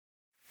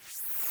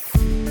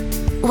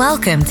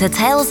Welcome to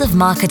Tales of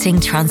Marketing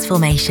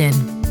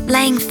Transformation,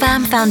 laying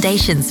firm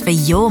foundations for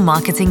your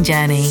marketing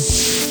journey.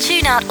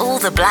 Tune out all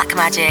the black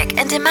magic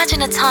and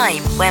imagine a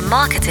time where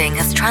marketing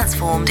has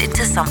transformed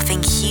into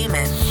something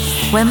human.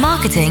 Where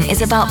marketing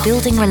is about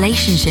building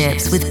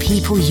relationships with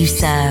people you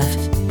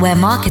serve. Where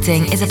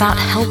marketing is about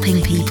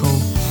helping people.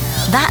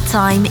 That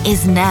time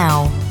is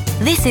now.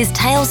 This is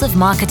Tales of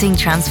Marketing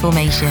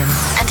Transformation.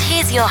 And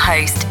here's your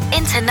host,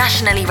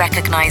 internationally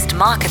recognized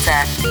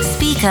marketer,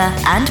 speaker,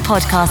 and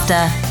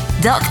podcaster,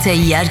 Dr.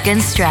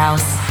 Jürgen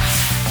Strauss.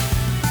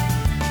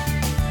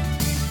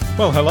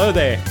 Well, hello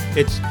there.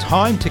 It's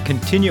time to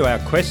continue our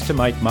quest to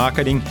make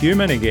marketing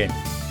human again.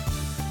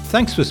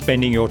 Thanks for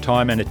spending your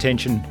time and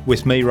attention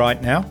with me right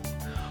now.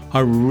 I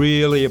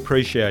really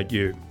appreciate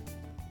you.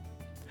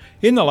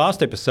 In the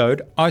last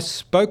episode, I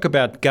spoke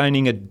about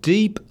gaining a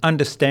deep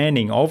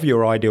understanding of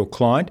your ideal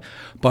client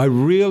by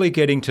really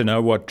getting to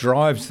know what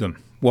drives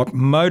them, what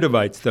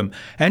motivates them,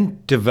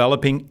 and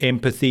developing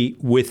empathy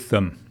with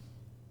them.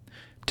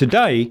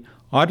 Today,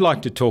 I'd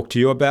like to talk to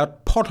you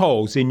about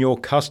potholes in your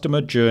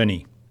customer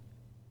journey.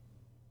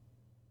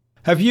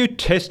 Have you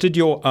tested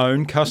your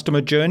own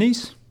customer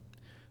journeys?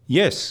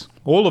 Yes,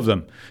 all of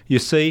them. You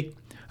see,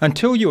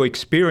 until you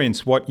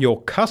experience what your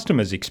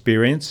customers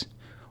experience,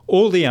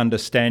 all the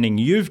understanding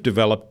you've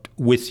developed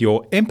with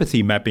your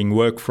empathy mapping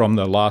work from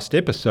the last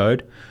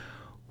episode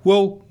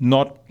will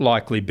not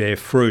likely bear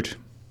fruit.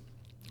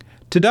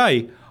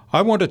 Today,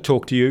 I want to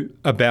talk to you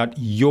about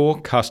your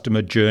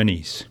customer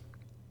journeys.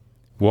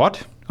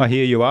 What? I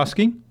hear you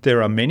asking.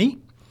 There are many?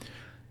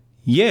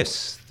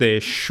 Yes, there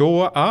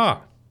sure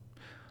are.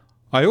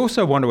 I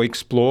also want to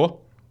explore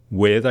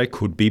where they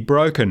could be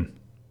broken.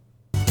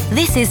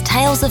 This is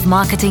Tales of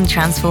Marketing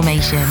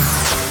Transformation.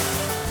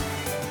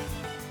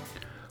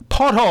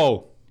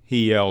 Pothole,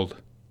 he yelled,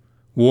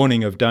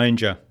 warning of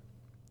danger.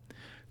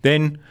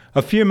 Then,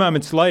 a few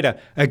moments later,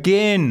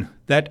 again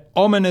that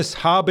ominous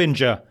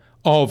harbinger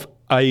of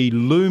a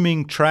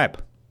looming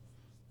trap.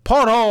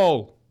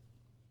 Pothole!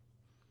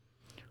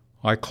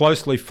 I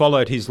closely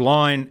followed his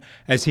line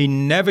as he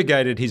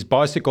navigated his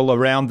bicycle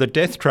around the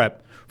death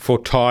trap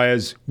for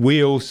tyres,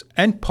 wheels,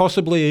 and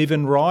possibly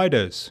even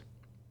riders.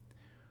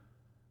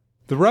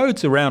 The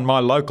roads around my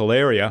local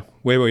area,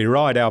 where we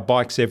ride our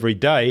bikes every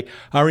day,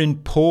 are in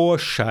poor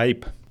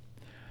shape.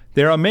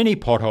 There are many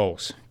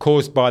potholes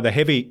caused by the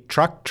heavy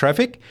truck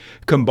traffic,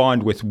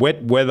 combined with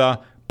wet weather,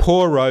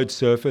 poor road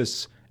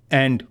surface,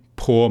 and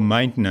poor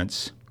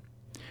maintenance.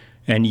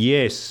 And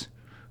yes,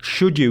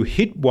 should you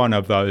hit one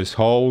of those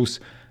holes,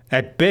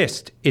 at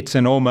best it's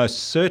an almost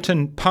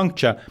certain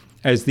puncture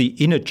as the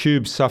inner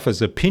tube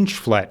suffers a pinch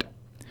flat.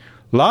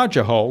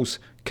 Larger holes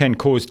can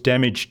cause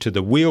damage to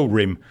the wheel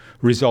rim,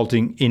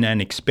 resulting in an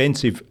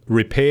expensive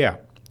repair.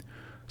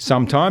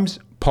 Sometimes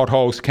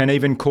potholes can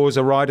even cause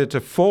a rider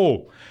to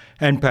fall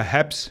and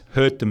perhaps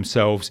hurt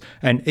themselves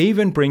and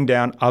even bring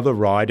down other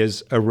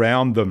riders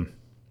around them.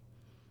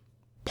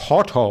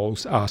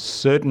 Potholes are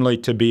certainly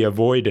to be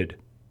avoided.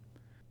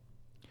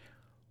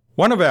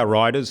 One of our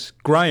riders,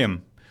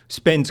 Graham,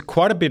 spends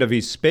quite a bit of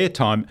his spare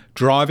time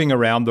driving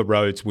around the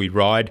roads we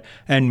ride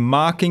and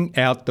marking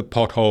out the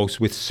potholes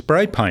with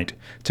spray paint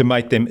to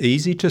make them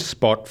easy to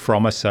spot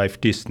from a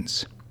safe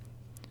distance.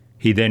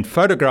 He then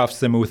photographs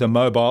them with a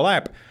mobile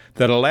app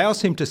that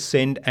allows him to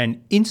send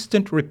an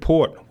instant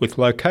report with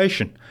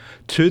location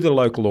to the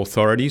local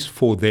authorities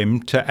for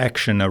them to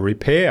action a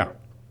repair.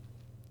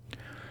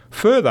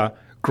 Further,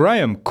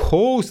 Graham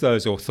calls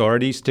those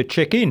authorities to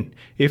check in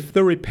if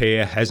the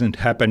repair hasn't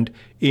happened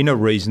in a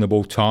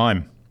reasonable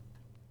time.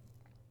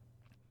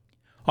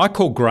 I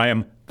call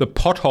Graham the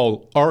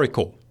Pothole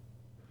Oracle.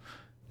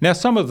 Now,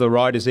 some of the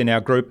riders in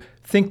our group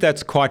think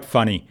that's quite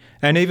funny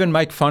and even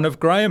make fun of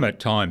Graham at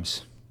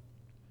times.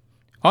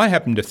 I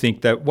happen to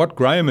think that what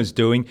Graham is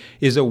doing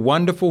is a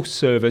wonderful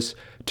service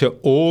to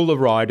all the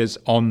riders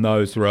on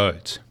those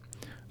roads,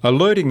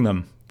 alerting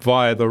them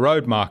via the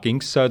road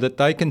markings so that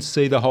they can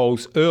see the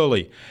holes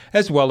early,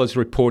 as well as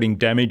reporting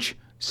damage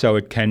so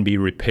it can be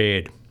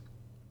repaired.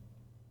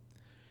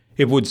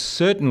 It would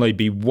certainly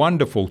be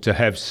wonderful to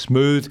have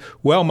smooth,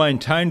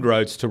 well-maintained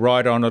roads to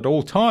ride on at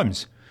all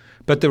times,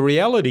 but the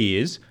reality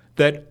is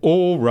that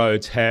all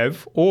roads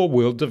have or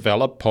will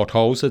develop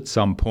potholes at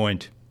some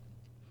point.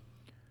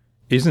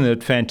 Isn't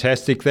it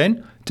fantastic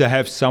then to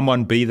have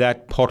someone be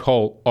that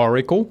pothole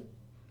oracle?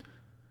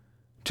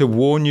 To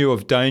warn you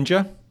of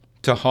danger,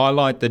 to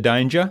highlight the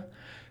danger,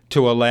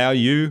 to allow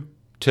you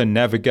to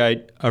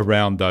navigate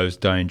around those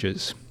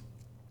dangers.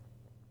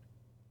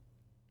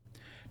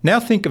 Now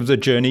think of the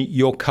journey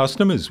your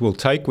customers will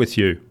take with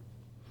you.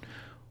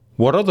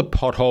 What are the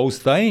potholes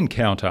they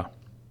encounter?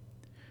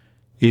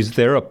 Is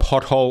there a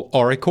pothole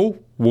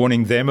oracle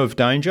warning them of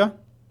danger?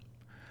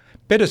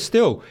 Better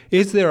still,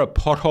 is there a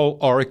pothole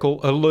oracle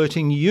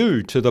alerting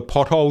you to the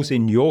potholes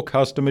in your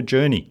customer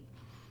journey?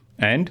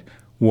 And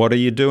what are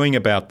you doing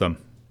about them?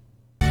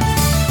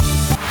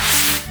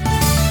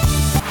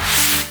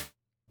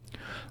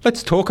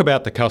 Let's talk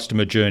about the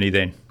customer journey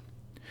then.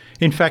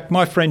 In fact,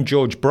 my friend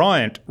George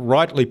Bryant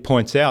rightly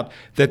points out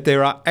that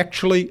there are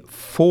actually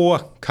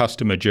 4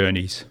 customer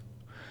journeys.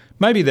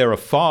 Maybe there are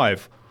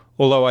 5,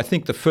 although I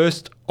think the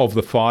first of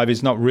the 5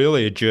 is not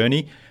really a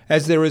journey,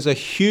 as there is a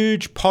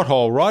huge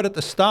pothole right at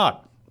the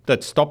start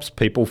that stops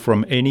people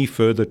from any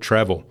further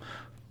travel.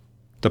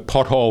 The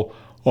pothole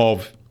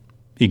of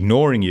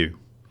ignoring you,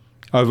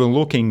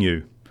 overlooking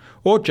you,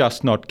 or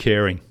just not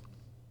caring.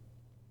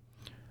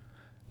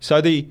 So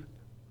the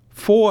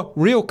 4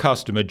 real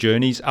customer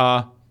journeys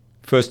are,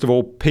 first of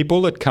all,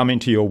 people that come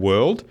into your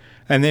world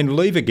and then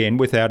leave again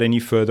without any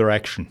further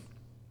action.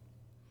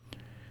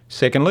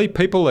 Secondly,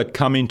 people that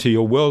come into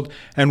your world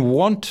and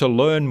want to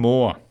learn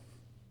more.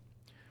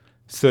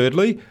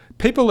 Thirdly,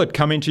 people that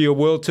come into your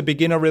world to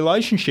begin a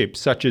relationship,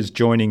 such as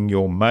joining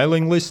your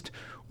mailing list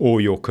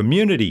or your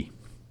community.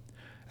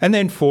 And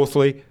then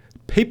fourthly,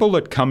 people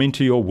that come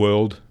into your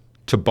world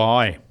to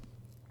buy.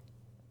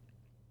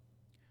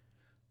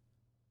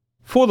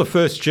 For the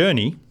first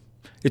journey,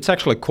 it's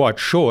actually quite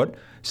short,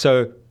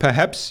 so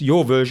perhaps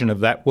your version of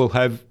that will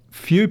have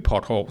few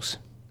potholes.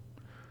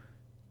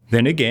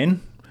 Then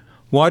again,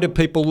 why do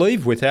people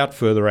leave without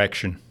further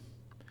action?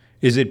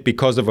 Is it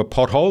because of a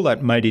pothole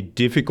that made it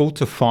difficult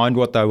to find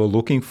what they were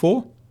looking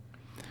for?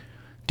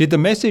 Did the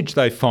message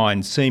they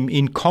find seem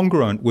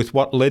incongruent with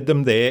what led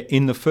them there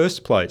in the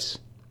first place?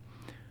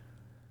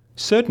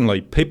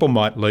 Certainly, people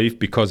might leave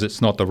because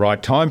it's not the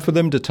right time for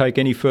them to take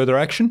any further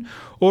action,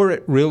 or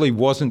it really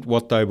wasn't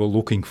what they were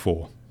looking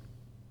for.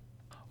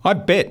 I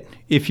bet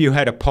if you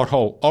had a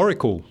pothole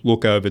oracle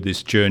look over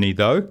this journey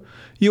though,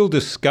 you'll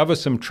discover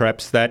some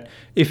traps that,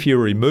 if you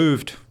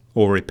removed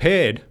or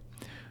repaired,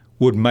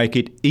 would make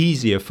it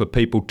easier for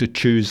people to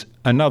choose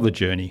another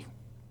journey,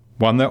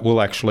 one that will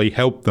actually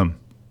help them.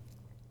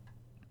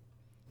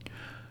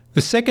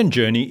 The second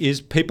journey is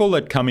people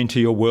that come into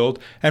your world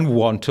and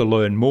want to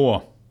learn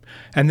more.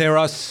 And there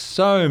are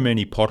so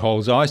many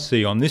potholes I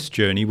see on this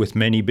journey with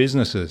many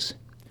businesses.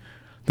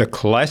 The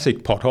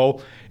classic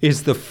pothole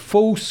is the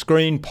full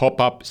screen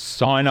pop-up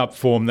sign-up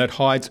form that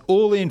hides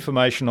all the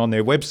information on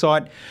their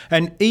website,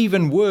 and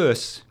even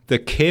worse, the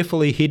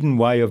carefully hidden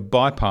way of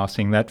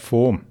bypassing that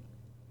form.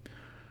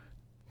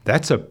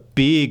 That's a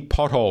big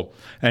pothole,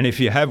 and if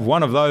you have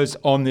one of those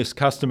on this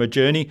customer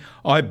journey,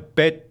 I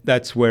bet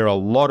that's where a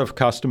lot of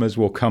customers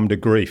will come to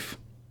grief.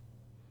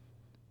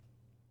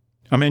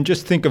 I mean,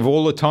 just think of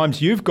all the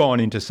times you've gone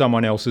into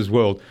someone else's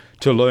world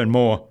to learn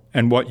more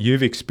and what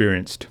you've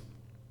experienced.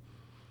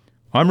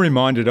 I'm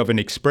reminded of an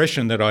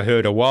expression that I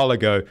heard a while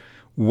ago,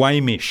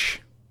 WAMISH.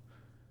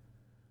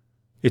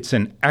 It's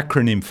an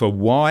acronym for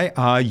Why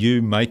Are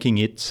You Making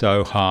It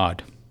So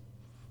Hard?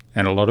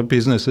 And a lot of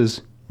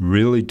businesses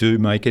really do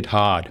make it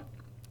hard.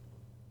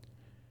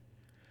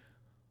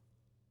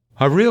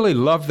 I really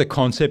love the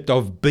concept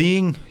of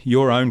being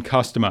your own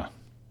customer.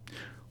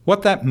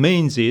 What that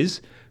means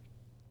is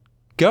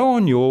go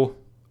on your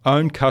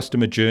own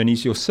customer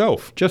journeys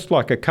yourself, just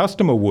like a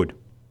customer would.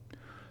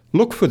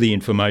 Look for the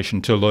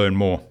information to learn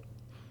more.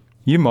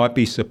 You might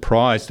be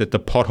surprised at the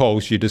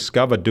potholes you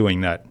discover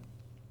doing that.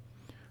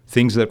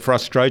 Things that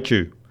frustrate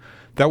you,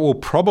 that will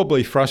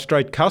probably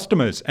frustrate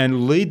customers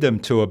and lead them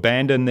to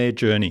abandon their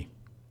journey.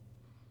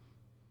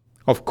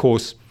 Of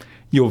course,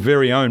 your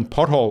very own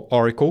pothole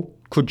oracle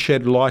could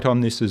shed light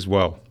on this as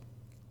well.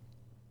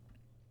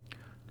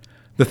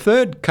 The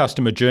third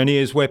customer journey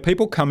is where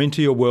people come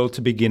into your world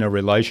to begin a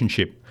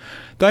relationship.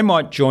 They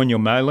might join your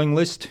mailing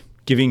list,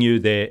 giving you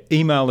their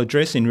email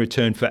address in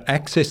return for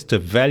access to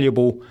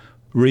valuable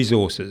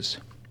resources.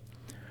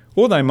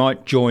 Or they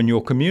might join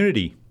your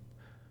community.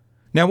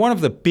 Now, one of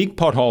the big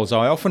potholes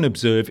I often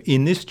observe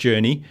in this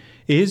journey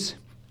is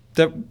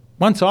that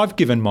once I've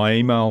given my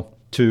email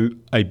to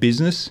a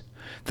business,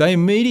 they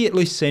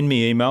immediately send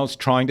me emails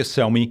trying to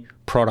sell me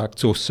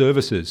products or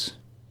services.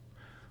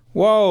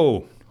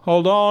 Whoa,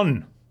 hold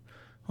on.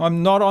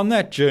 I'm not on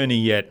that journey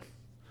yet.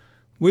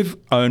 We've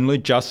only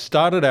just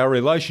started our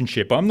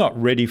relationship. I'm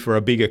not ready for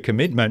a bigger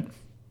commitment.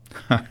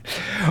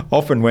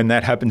 Often when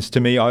that happens to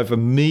me, I've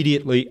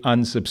immediately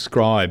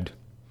unsubscribed.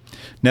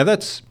 Now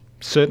that's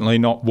certainly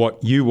not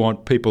what you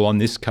want people on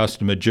this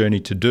customer journey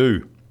to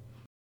do.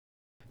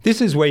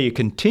 This is where you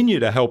continue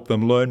to help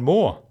them learn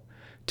more,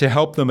 to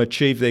help them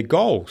achieve their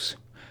goals,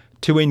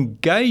 to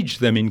engage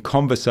them in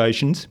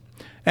conversations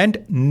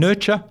and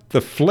nurture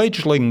the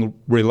fledgling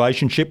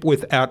relationship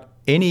without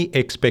any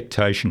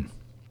expectation.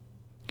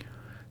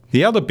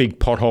 The other big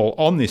pothole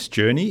on this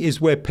journey is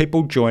where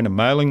people join a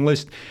mailing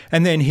list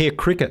and then hear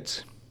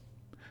crickets.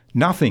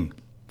 Nothing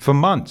for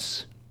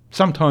months,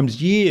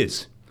 sometimes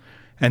years.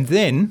 And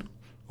then,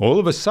 all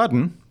of a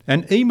sudden,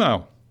 an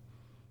email,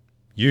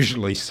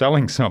 usually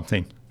selling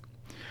something.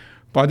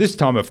 By this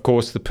time, of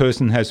course, the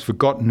person has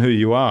forgotten who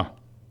you are.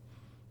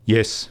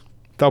 Yes,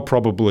 they'll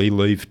probably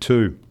leave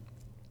too.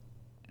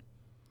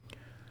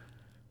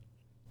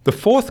 The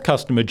fourth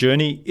customer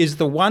journey is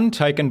the one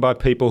taken by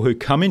people who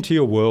come into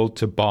your world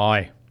to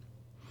buy.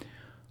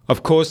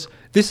 Of course,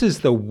 this is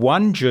the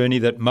one journey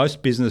that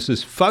most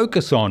businesses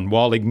focus on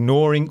while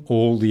ignoring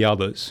all the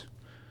others,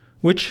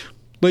 which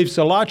leaves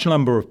a large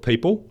number of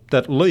people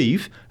that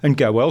leave and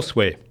go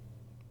elsewhere.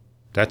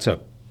 That's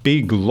a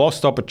big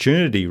lost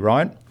opportunity,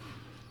 right?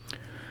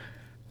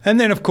 And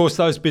then, of course,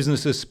 those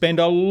businesses spend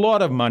a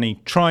lot of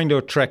money trying to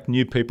attract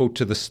new people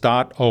to the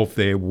start of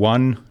their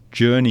one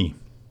journey.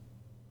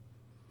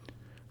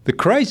 The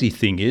crazy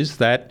thing is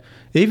that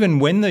even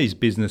when these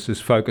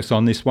businesses focus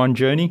on this one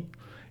journey,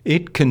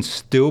 it can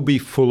still be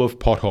full of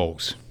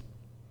potholes.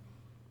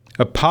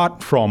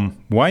 Apart from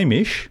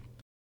Wamish,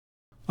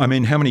 how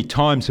many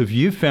times have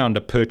you found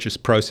a purchase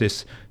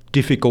process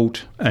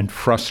difficult and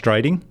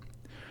frustrating?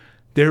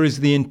 There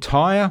is the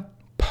entire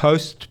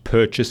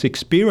post-purchase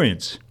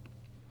experience.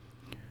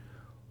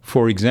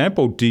 For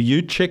example, do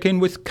you check in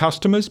with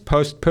customers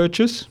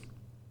post-purchase?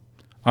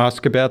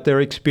 Ask about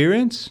their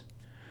experience?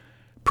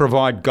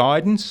 Provide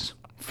guidance,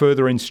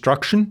 further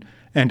instruction,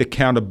 and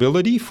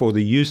accountability for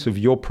the use of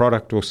your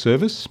product or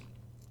service?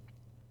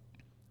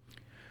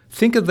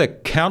 Think of the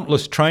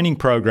countless training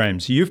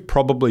programs you've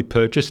probably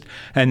purchased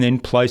and then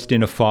placed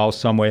in a file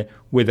somewhere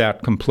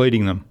without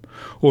completing them,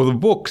 or the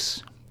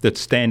books that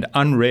stand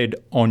unread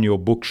on your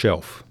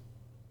bookshelf.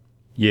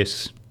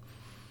 Yes,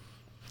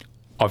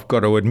 I've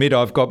got to admit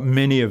I've got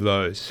many of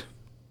those.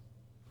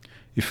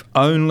 If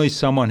only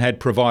someone had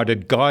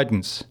provided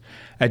guidance,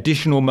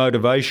 additional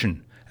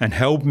motivation, and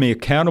held me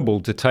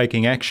accountable to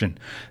taking action,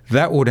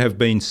 that would have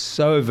been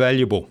so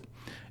valuable,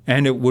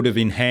 and it would have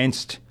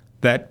enhanced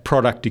that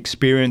product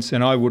experience,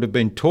 and I would have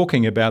been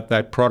talking about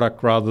that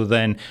product rather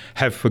than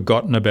have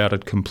forgotten about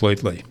it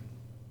completely.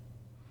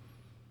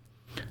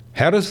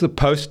 How does the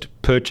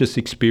post-purchase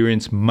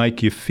experience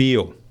make you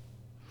feel?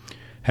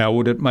 How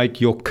would it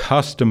make your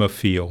customer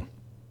feel?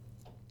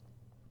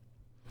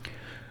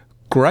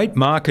 Great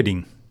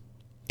marketing,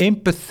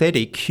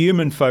 empathetic,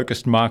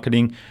 human-focused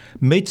marketing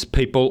meets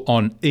people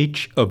on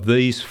each of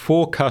these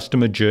 4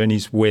 customer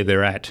journeys where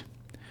they're at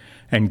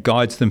and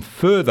guides them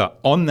further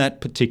on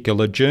that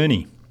particular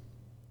journey.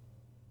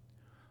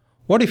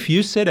 What if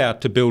you set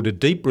out to build a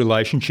deep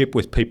relationship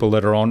with people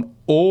that are on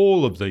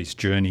all of these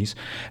journeys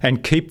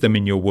and keep them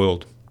in your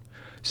world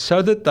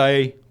so that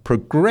they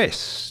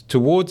progress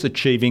towards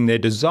achieving their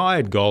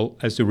desired goal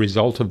as a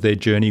result of their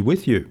journey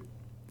with you?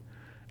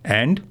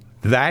 And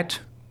that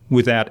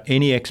without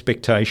any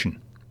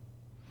expectation.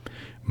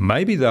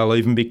 Maybe they'll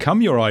even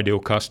become your ideal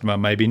customer,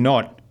 maybe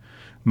not.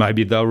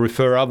 Maybe they'll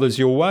refer others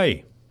your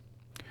way.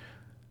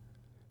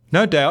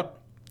 No doubt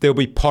there'll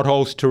be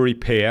potholes to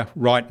repair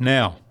right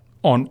now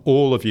on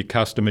all of your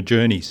customer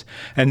journeys,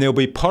 and there'll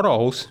be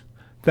potholes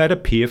that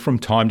appear from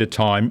time to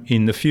time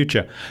in the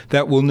future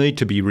that will need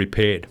to be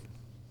repaired.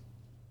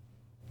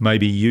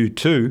 Maybe you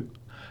too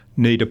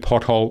need a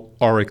pothole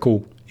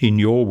oracle in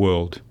your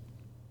world.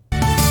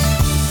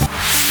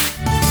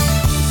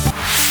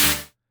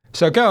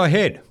 So go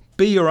ahead,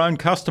 be your own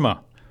customer.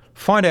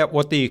 Find out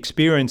what the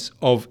experience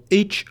of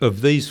each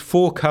of these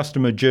 4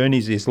 customer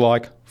journeys is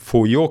like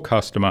for your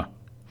customer.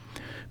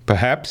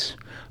 Perhaps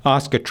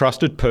ask a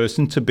trusted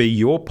person to be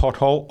your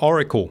pothole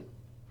oracle.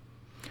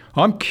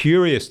 I'm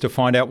curious to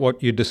find out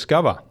what you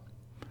discover.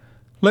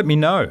 Let me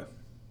know.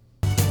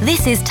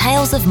 This is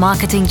Tales of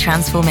Marketing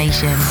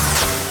Transformation.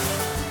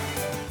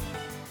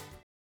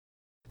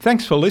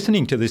 Thanks for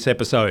listening to this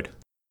episode.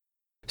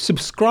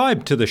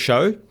 Subscribe to the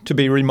show to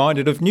be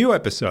reminded of new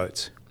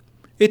episodes.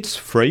 It's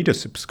free to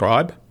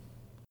subscribe.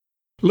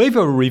 Leave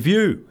a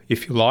review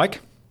if you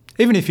like.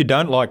 Even if you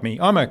don't like me,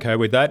 I'm okay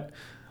with that.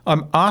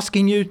 I'm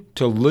asking you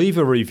to leave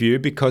a review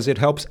because it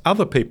helps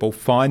other people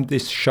find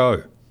this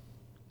show.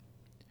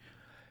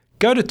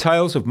 Go to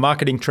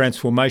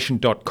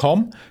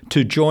talesofmarketingtransformation.com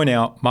to join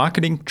our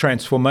Marketing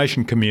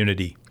Transformation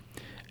community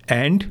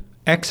and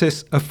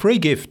access a free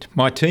gift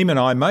my team and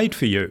I made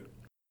for you.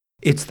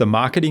 It's the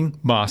Marketing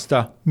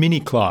Master Mini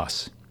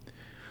Class.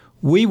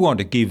 We want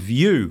to give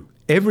you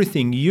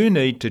everything you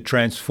need to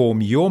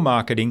transform your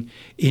marketing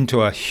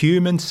into a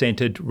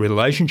human-centered,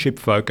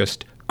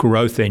 relationship-focused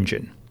growth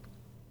engine.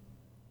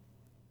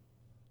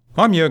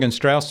 I'm Jürgen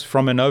Strauss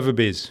from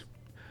InnovaBiz.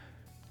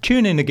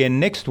 Tune in again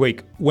next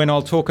week when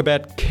I'll talk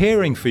about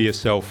caring for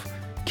yourself,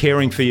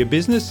 caring for your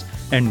business,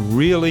 and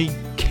really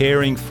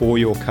caring for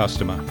your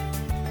customer.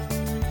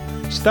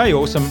 Stay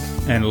awesome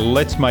and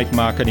let's make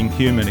marketing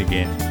human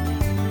again.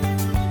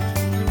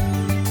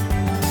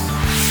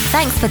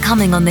 Thanks for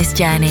coming on this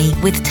journey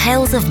with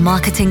Tales of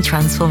Marketing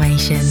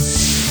Transformation.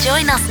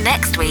 Join us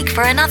next week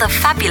for another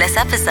fabulous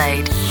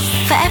episode.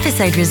 For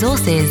episode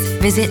resources,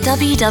 visit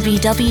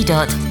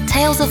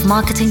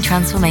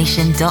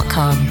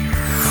www.talesofmarketingtransformation.com.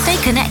 Stay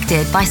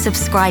connected by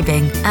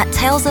subscribing at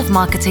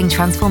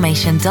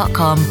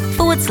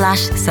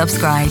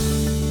talesofmarketingtransformation.com/subscribe.